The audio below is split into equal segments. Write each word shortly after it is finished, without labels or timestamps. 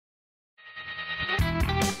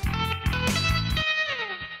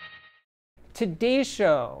Today's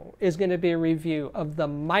show is going to be a review of the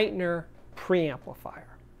Meitner preamplifier.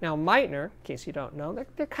 Now Meitner, in case you don't know,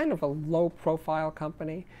 they're kind of a low-profile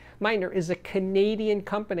company. Meitner is a Canadian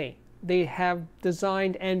company. They have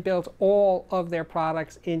designed and built all of their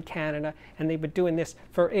products in Canada, and they've been doing this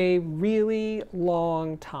for a really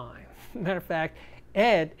long time. Matter of fact,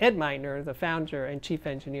 Ed Meitner, the founder and chief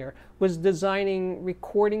engineer, was designing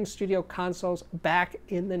recording studio consoles back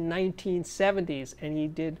in the 1970s, and he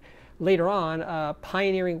did later on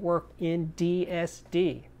pioneering work in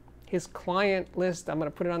DSD. His client list, I'm going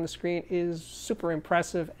to put it on the screen, is super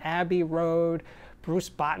impressive. Abbey Road, Bruce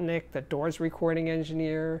Botnick, the Doors recording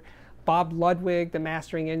engineer, Bob Ludwig, the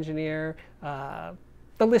mastering engineer. The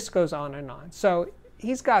list goes on and on. So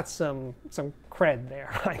he's got some cred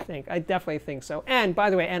there, I think. I definitely think so. And by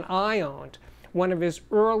the way, and I owned one of his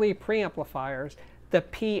early preamplifiers, the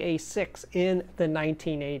PA6 in the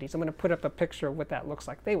 1980s. I'm going to put up a picture of what that looks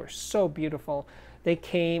like. They were so beautiful. They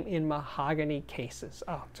came in mahogany cases.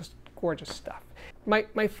 Oh, just gorgeous stuff.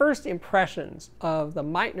 My first impressions of the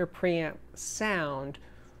Meitner preamp sound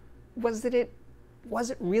was that it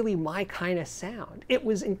wasn't really my kind of sound. It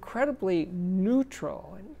was incredibly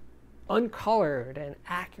neutral and uncolored and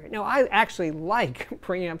accurate. Now, I actually like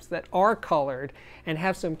preamps that are colored and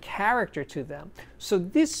have some character to them. So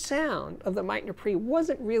this sound of the Meitner PRE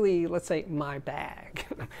wasn't really, let's say, my bag.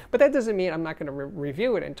 But that doesn't mean I'm not going to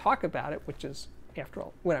review it and talk about it, which is, after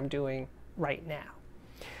all, what I'm doing right now.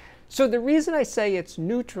 So the reason I say it's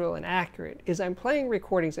neutral and accurate is I'm playing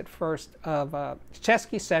recordings at first of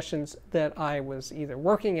Chesky sessions that I was either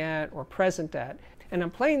working at or present at. And I'm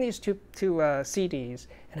playing these two CDs,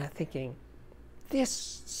 and I'm thinking,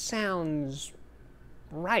 this sounds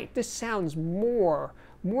right. This sounds more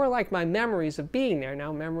like my memories of being there.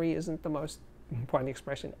 Now, memory isn't the most, pardon the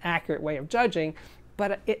expression, accurate way of judging,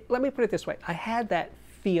 but let me put it this way. I had that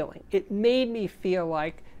feeling. It made me feel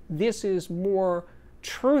like this is more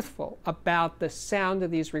truthful about the sound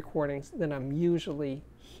of these recordings than I'm usually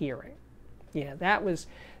hearing. Yeah,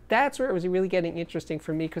 that's where it was really getting interesting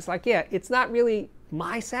for me, because, like, yeah, it's not really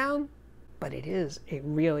my sound, but it is a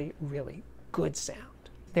really, really good sound.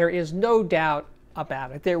 There is no doubt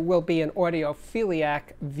about it. There will be an audiophiliac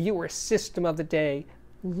viewer system of the day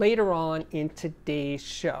later on in today's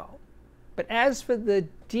show. But as for the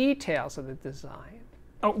details of the design,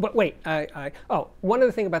 oh, but wait, one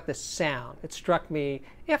other thing about the sound that struck me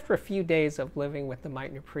after a few days of living with the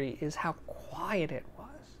Meitner PRE is how quiet it was.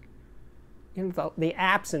 You know, the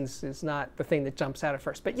absence is not the thing that jumps out at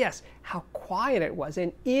first, but yes, how quiet it was.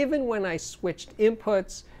 And even when I switched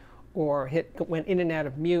inputs or went in and out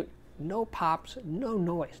of mute, no pops, no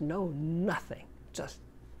noise, no nothing. Just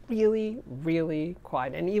really, really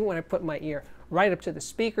quiet. And even when I put my ear right up to the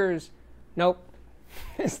speakers, nope,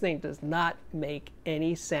 this thing does not make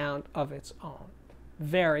any sound of its own.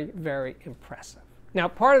 Very, very impressive. Now,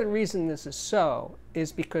 part of the reason this is so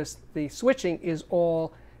is because the switching is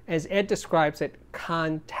all, as Ed describes it,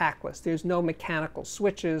 contactless. There's no mechanical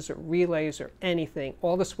switches or relays or anything.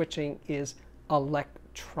 All the switching is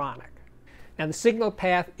electronic. Now, the signal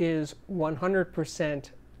path is 100%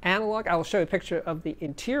 analog. I will show you a picture of the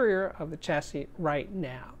interior of the chassis right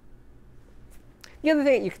now. The other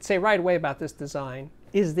thing that you could say right away about this design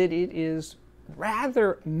is that it is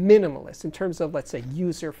rather minimalist in terms of, let's say,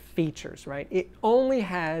 user features, right? It only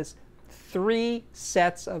has 3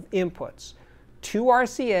 sets of inputs. 2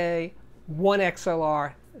 RCA, 1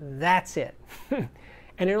 XLR, that's it.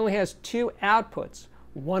 And it only has 2 outputs,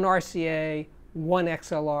 1 RCA, 1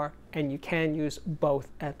 XLR, and you can use both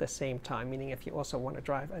at the same time, meaning if you also want to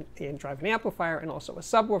drive an amplifier and also a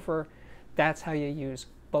subwoofer, that's how you use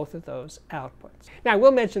both of those outputs. Now, I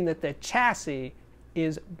will mention that the chassis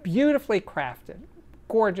is beautifully crafted,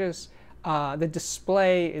 gorgeous. The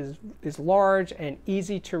display is large and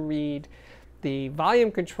easy to read. The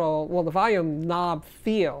volume control, well, the volume knob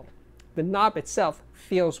the knob itself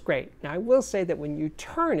feels great. Now, I will say that when you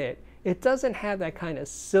turn it, it doesn't have that kind of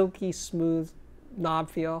silky smooth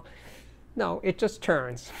knob feel. No, it just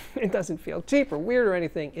turns. It doesn't feel cheap or weird or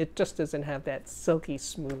anything. It just doesn't have that silky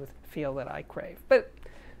smooth feel that I crave. But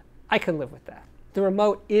I can live with that. The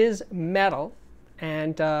remote is metal,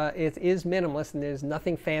 and it is minimalist, and there's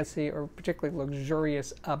nothing fancy or particularly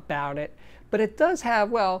luxurious about it. But it does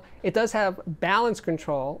have, well, it does have balance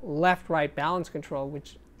control, left-right balance control,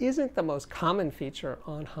 which isn't the most common feature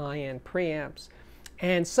on high-end preamps.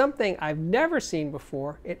 And something I've never seen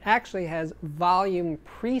before, it actually has volume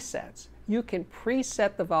presets. You can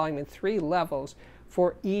preset the volume in 3 levels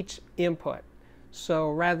for each input.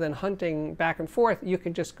 So rather than hunting back and forth, you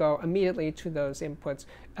can just go immediately to those inputs,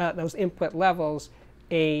 those input levels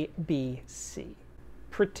A, B, C.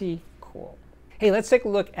 Pretty cool. Hey, let's take a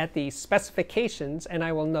look at the specifications, and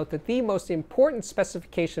I will note that the most important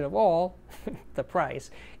specification of all, the price,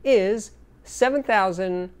 is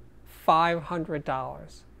 $7,500.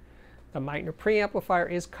 The Meitner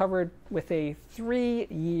preamplifier is covered with a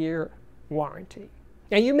 3-year warranty.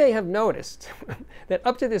 Now, you may have noticed that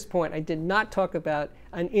up to this point I did not talk about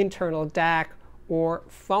an internal DAC or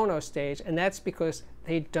phono stage, and that's because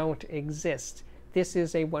they don't exist. This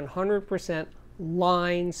is a 100%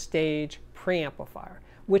 line stage preamplifier,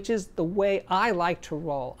 which is the way I like to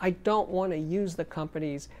roll. I don't want to use the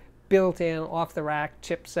company's built-in, off-the-rack,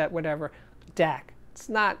 chipset, whatever, DAC. It's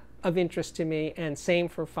not of interest to me, and same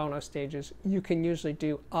for phono stages. You can usually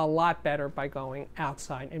do a lot better by going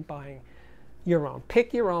outside and buying your own.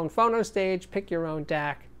 Pick your own phono stage, pick your own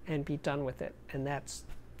DAC, and be done with it. And that's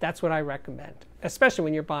what I recommend, especially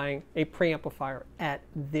when you're buying a preamplifier at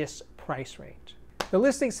this price range. The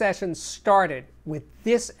listening session started with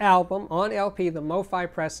this album on LP, the Mo-Fi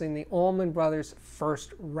pressing, the Allman Brothers'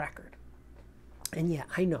 first record. And yeah,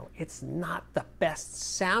 I know, it's not the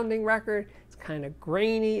best sounding record. It's kind of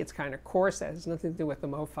grainy, it's kind of coarse. That has nothing to do with the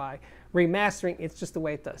Mo-Fi remastering. It's just the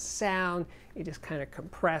way it does sound. It just kind of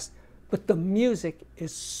compressed. But the music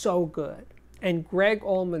is so good. And Greg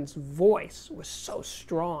Allman's voice was so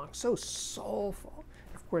strong, so soulful.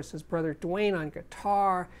 Of course, his brother Dwayne on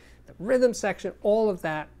guitar, the rhythm section, all of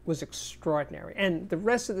that was extraordinary. And the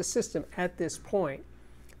rest of the system at this point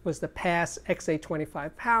was the Pass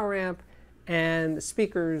XA25 power amp, and the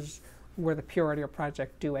speakers were the Pure Audio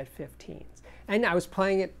Project Duet 15s. And I was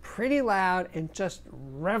playing it pretty loud and just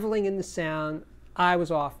reveling in the sound. I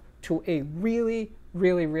was off to a really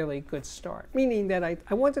good start. Meaning that I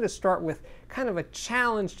wanted to start with kind of a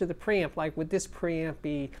challenge to the preamp, like would this preamp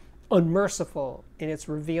be unmerciful in its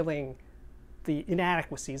revealing the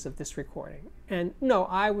inadequacies of this recording? And no,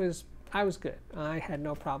 I was good. I had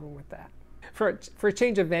no problem with that. For a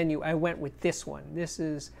change of venue, I went with this one. This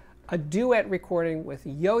is a duet recording with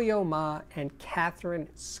Yo-Yo Ma and Catherine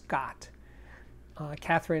Scott.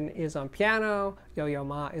 Catherine is on piano, Yo-Yo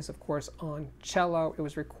Ma is of course on cello. It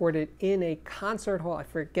was recorded in a concert hall, I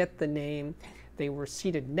forget the name. They were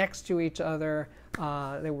seated next to each other.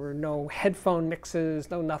 There were no headphone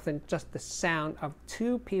mixes, no nothing, just the sound of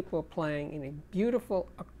two people playing in a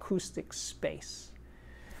beautiful acoustic space.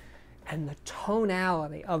 And the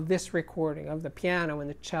tonality of this recording, of the piano and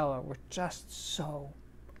the cello, were just so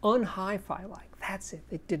un-hi-fi-like. That's it.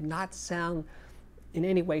 It did not sound in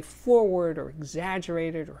any way forward or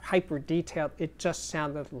exaggerated or hyper-detailed. It just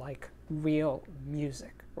sounded like real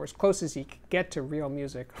music, or as close as you could get to real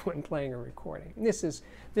music when playing a recording. And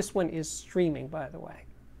this one is streaming, by the way.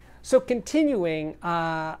 So continuing,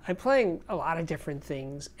 I'm playing a lot of different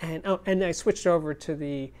things, and I switched over to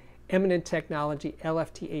the Eminent Technology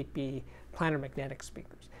LFT8B planar magnetic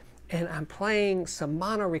speakers. And I'm playing some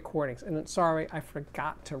mono recordings, and I'm sorry, I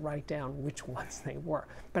forgot to write down which ones they were.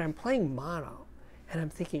 But I'm playing mono, and I'm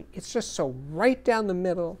thinking, it's just so right down the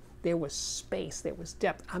middle. There was space, there was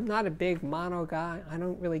depth. I'm not a big mono guy. I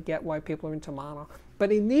don't really get why people are into mono.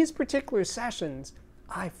 But in these particular sessions,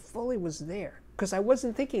 I fully was there, because I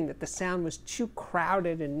wasn't thinking that the sound was too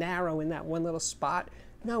crowded and narrow in that one little spot.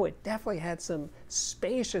 No, it definitely had some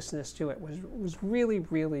spaciousness to it. It was really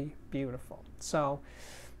beautiful. So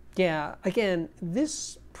yeah, again,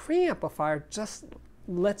 this preamplifier just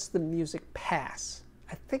lets the music pass.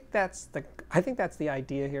 I think that's the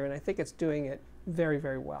idea here, and I think it's doing it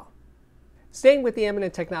very well. Staying with the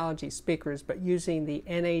Eminent Technology speakers, but using the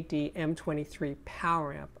NAD M23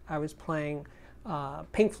 power amp, I was playing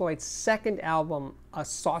Pink Floyd's second album, A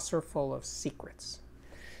Saucer Full of Secrets,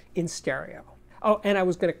 in stereo. Oh, and I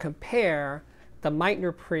was going to compare the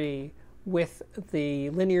Meitner PRE with the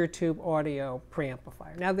linear tube audio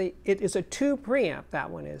preamplifier. Now, it is a tube preamp, that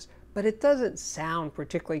one is, but it doesn't sound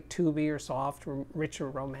particularly tubey or soft or rich or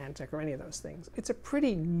romantic or any of those things. It's a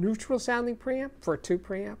pretty neutral sounding preamp for a tube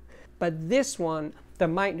preamp, but this one, the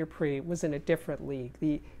Meitner PRE, was in a different league.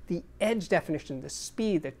 The edge definition, the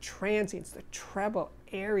speed, the transients, the treble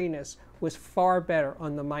airiness was far better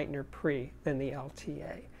on the Meitner PRE than the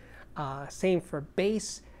LTA. Same for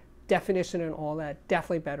bass definition and all that,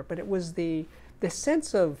 definitely better, but it was the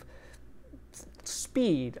sense of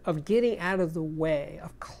speed, of getting out of the way,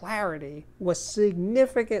 of clarity, was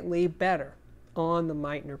significantly better on the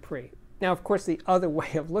Meitner PRE. Now, of course, the other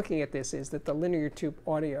way of looking at this is that the linear tube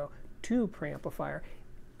audio tube preamplifier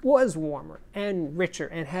was warmer and richer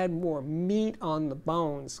and had more meat on the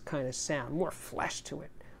bones kind of sound, more flesh to it,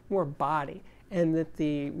 more body, and that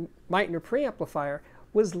the Meitner preamplifier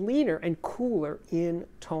was leaner and cooler in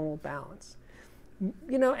tonal balance.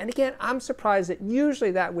 You know, and again, I'm surprised that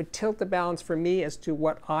usually that would tilt the balance for me as to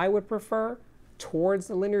what I would prefer towards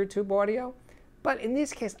the linear tube audio. But in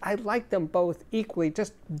this case, I like them both equally,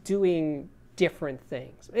 just doing different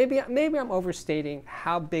things. Maybe I'm overstating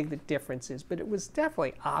how big the difference is, but it was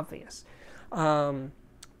definitely obvious.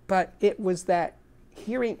 But it was that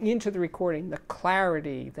hearing into the recording, the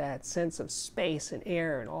clarity, that sense of space and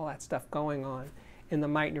air and all that stuff going on in the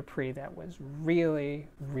Meitner PRE that was really,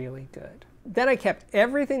 really good. Then I kept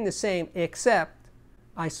everything the same except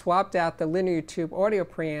I swapped out the linear tube audio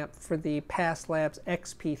preamp for the Pass Labs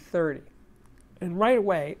XP30. And right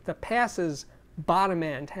away, the Pass's bottom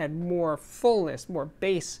end had more fullness, more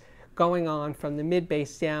bass going on from the mid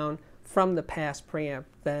bass down from the Pass preamp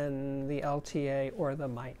than the LTA or the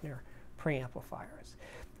Meitner preamplifiers.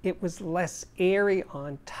 It was less airy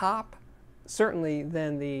on top, certainly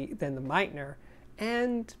than the Meitner,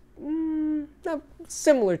 and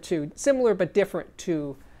similar but different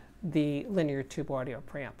to the linear tube audio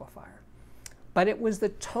preamplifier. But it was the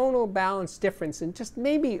tonal balance difference and just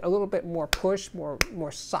maybe a little bit more push,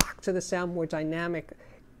 more sock to the sound, more dynamic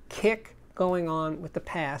kick going on with the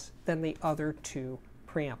Pass than the other two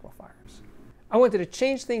preamplifiers. I wanted to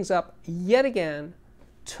change things up yet again,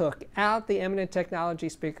 took out the Eminent Technology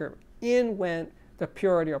speaker, in went the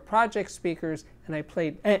Pure Audio Project speakers, and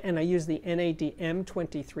I used the NAD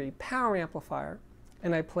M23 power amplifier,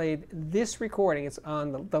 and I played this recording. It's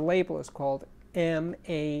on the label is called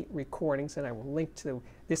MA Recordings, and I will link to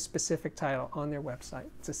this specific title on their website.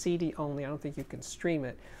 It's a CD only. I don't think you can stream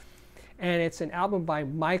it. And it's an album by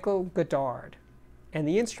Michael Goddard. And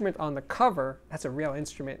the instrument on the cover, that's a real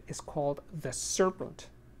instrument, is called the Serpent.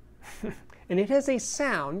 And it has a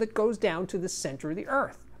sound that goes down to the center of the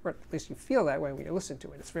earth. Or at least you feel that way when you listen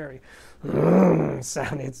to it. It's very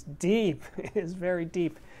sound. It's deep. It is very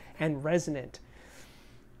deep and resonant.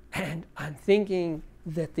 And I'm thinking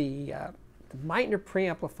that the Meitner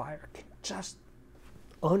preamplifier can just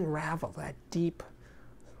unravel that deep,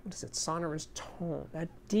 what is it, sonorous tone, that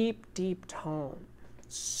deep, deep tone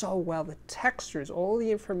so well. The textures, all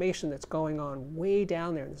the information that's going on way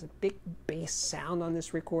down there. There's a big bass sound on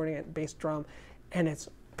this recording, and bass drum, and it's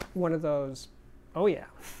one of those, oh yeah,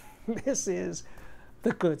 this is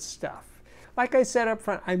the good stuff. Like I said up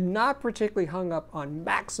front, I'm not particularly hung up on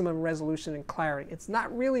maximum resolution and clarity. It's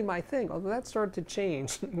not really my thing, although that started to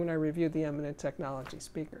change when I reviewed the Eminent Technology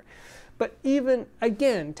speaker. But even,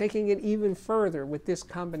 again, taking it even further with this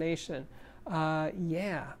combination,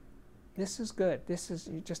 yeah, this is good. This is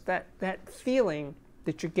just that feeling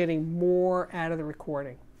that you're getting more out of the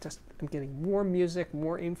recording. Just, I'm getting more music,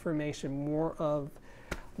 more information, more of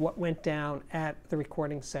what went down at the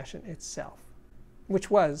recording session itself,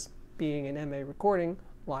 which was, being an MA recording,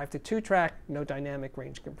 live to 2-track, no dynamic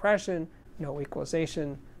range compression, no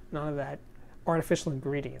equalization, none of that artificial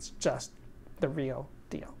ingredients, just the real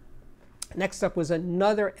deal. Next up was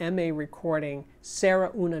another MA recording,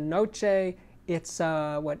 Sera Una Noche. It's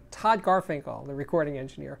what Todd Garfinkel, the recording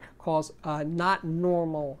engineer, calls not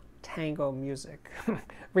normal tango music,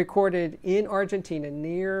 recorded in Argentina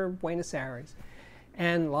near Buenos Aires,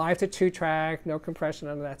 and live to 2-track, no compression,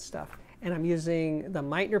 none of that stuff. And I'm using the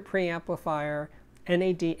Meitner preamplifier,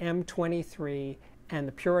 NAD M23, and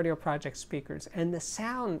the Pure Audio Project speakers. And the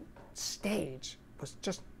sound stage was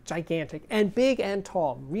just gigantic and big and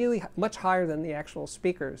tall, really much higher than the actual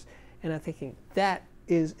speakers. And I'm thinking, that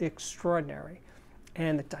is extraordinary.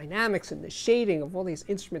 And the dynamics and the shading of all these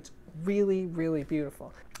instruments, really, really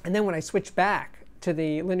beautiful. And then when I switched back to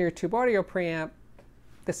the linear tube audio preamp,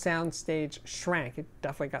 the sound stage shrank. It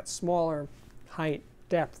definitely got smaller, height,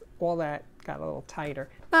 depth, all that got a little tighter.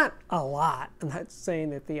 Not a lot. I'm not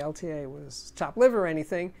saying that the LTA was chopped liver or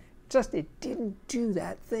anything, just it didn't do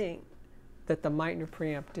that thing that the Meitner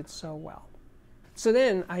preamp did so well. So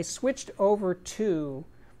then I switched over to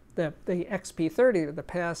the XP30, or the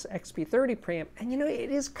Pass XP30 preamp, and you know,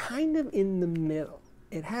 it is kind of in the middle.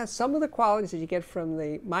 It has some of the qualities that you get from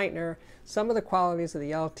the Meitner, some of the qualities of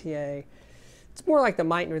the LTA. It's more like the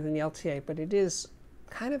Meitner than the LTA, but it is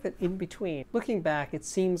kind of an in-between. Looking back, it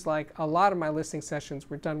seems like a lot of my listening sessions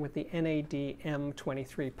were done with the NAD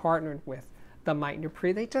M23 partnered with the Meitner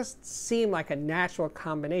PRE. They just seem like a natural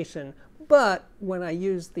combination, but when I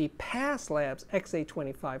used the Pass Labs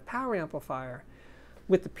XA25 power amplifier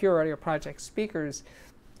with the Pure Audio Project speakers,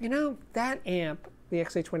 you know, that amp, the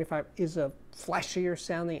XA25, is a fleshier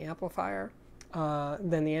sounding amplifier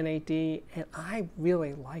than the NAD, and I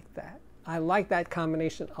really like that. I like that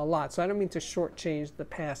combination a lot. So I don't mean to shortchange the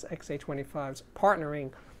Pass XA25's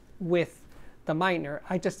partnering with the Meitner.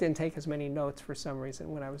 I just didn't take as many notes for some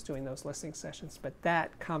reason when I was doing those listening sessions. But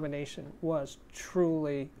that combination was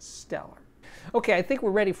truly stellar. Okay, I think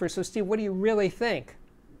we're ready so Steve, what do you really think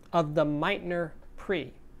of the Meitner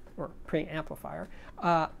PRE? or preamplifier,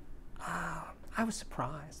 I was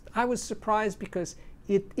surprised. I was surprised because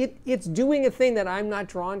it's doing a thing that I'm not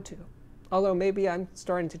drawn to. Although maybe I'm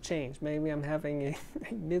starting to change. Maybe I'm having a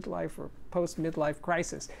midlife or post-midlife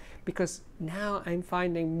crisis, because now I'm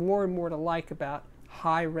finding more and more to like about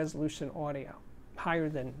high-resolution audio, higher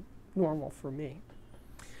than normal for me.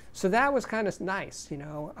 So that was kind of nice, you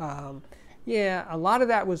know. Yeah, a lot of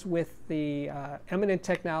that was with the Eminent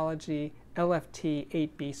Technology LFT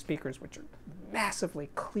 8B speakers, which are massively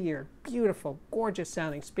clear, beautiful, gorgeous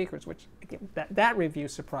sounding speakers, which again, that review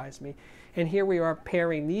surprised me. And here we are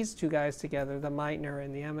pairing these two guys together, the Meitner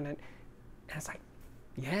and the Eminent, and it's like,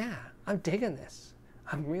 yeah, I'm digging this.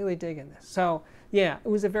 I'm really digging this. So yeah, it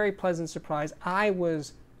was a very pleasant surprise. I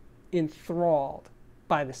was enthralled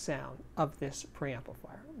by the sound of this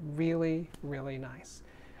preamplifier. Really, really nice.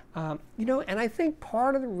 You know, and I think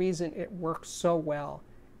part of the reason it works so well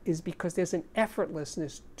is because there's an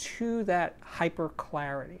effortlessness to that hyper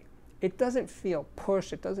clarity. It doesn't feel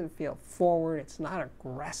pushed, it doesn't feel forward, it's not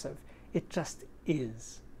aggressive, it just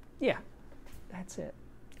is. Yeah, that's it.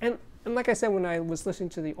 And like I said, when I was listening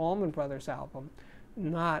to the Allman Brothers album,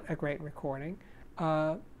 not a great recording,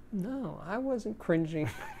 no, I wasn't cringing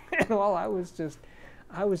at all. I was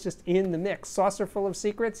just in the mix. Saucer Full of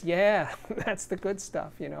Secrets, yeah, that's the good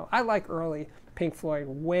stuff, you know. I like early Pink Floyd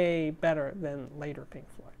way better than later Pink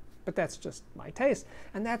Floyd. But that's just my taste.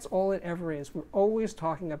 And that's all it ever is. We're always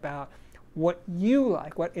talking about what you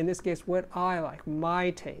like, what, in this case, what I like,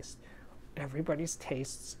 my taste. Everybody's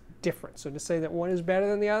taste's different. So to say that one is better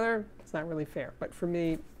than the other, it's not really fair. But for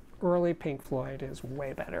me, early Pink Floyd is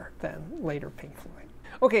way better than later Pink Floyd.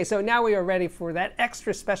 Okay, so now we are ready for that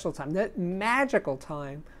extra special time, that magical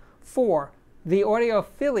time for the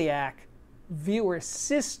Audiophiliac viewer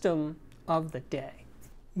system of the day.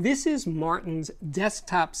 This is Martin's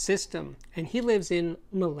desktop system, and he lives in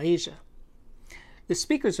Malaysia. The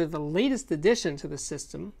speakers are the latest addition to the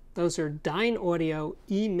system. Those are Dyne Audio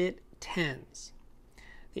Emit 10s.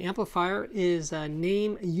 The amplifier is a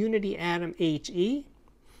Name Unity Atom HE,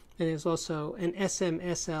 and there's also an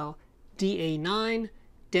SMSL DA9,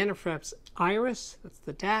 Danafreps Iris, that's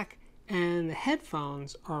the DAC, and the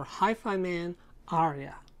headphones are Hi-Fi Man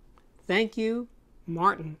Aria. Thank you,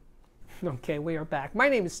 Martin. Okay, we are back. My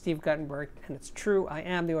name is Steve Guttenberg, and it's true, I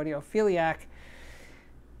am the Audiophiliac.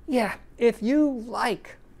 Yeah, if you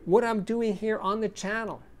like what I'm doing here on the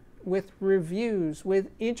channel, with reviews,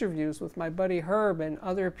 with interviews with my buddy Herb and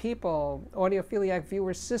other people, Audiophiliac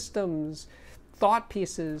viewer systems, thought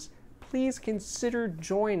pieces, please consider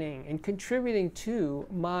joining and contributing to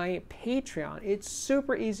my Patreon. It's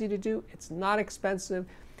super easy to do. It's not expensive.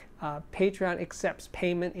 Patreon accepts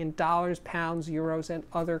payment in dollars, pounds, euros, and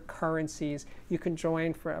other currencies. You can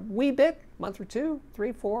join for a wee bit, month or two,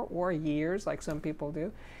 3, 4, or years, like some people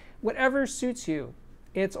do. Whatever suits you,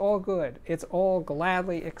 it's all good. It's all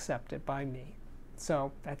gladly accepted by me.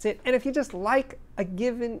 So that's it. And if you just like a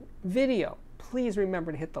given video, please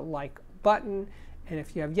remember to hit the like button. And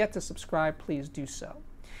if you have yet to subscribe, please do so.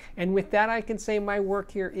 And with that, I can say my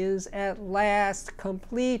work here is at last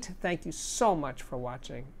complete. Thank you so much for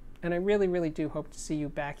watching. And I really, really do hope to see you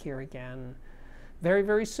back here again very,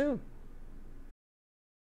 very soon.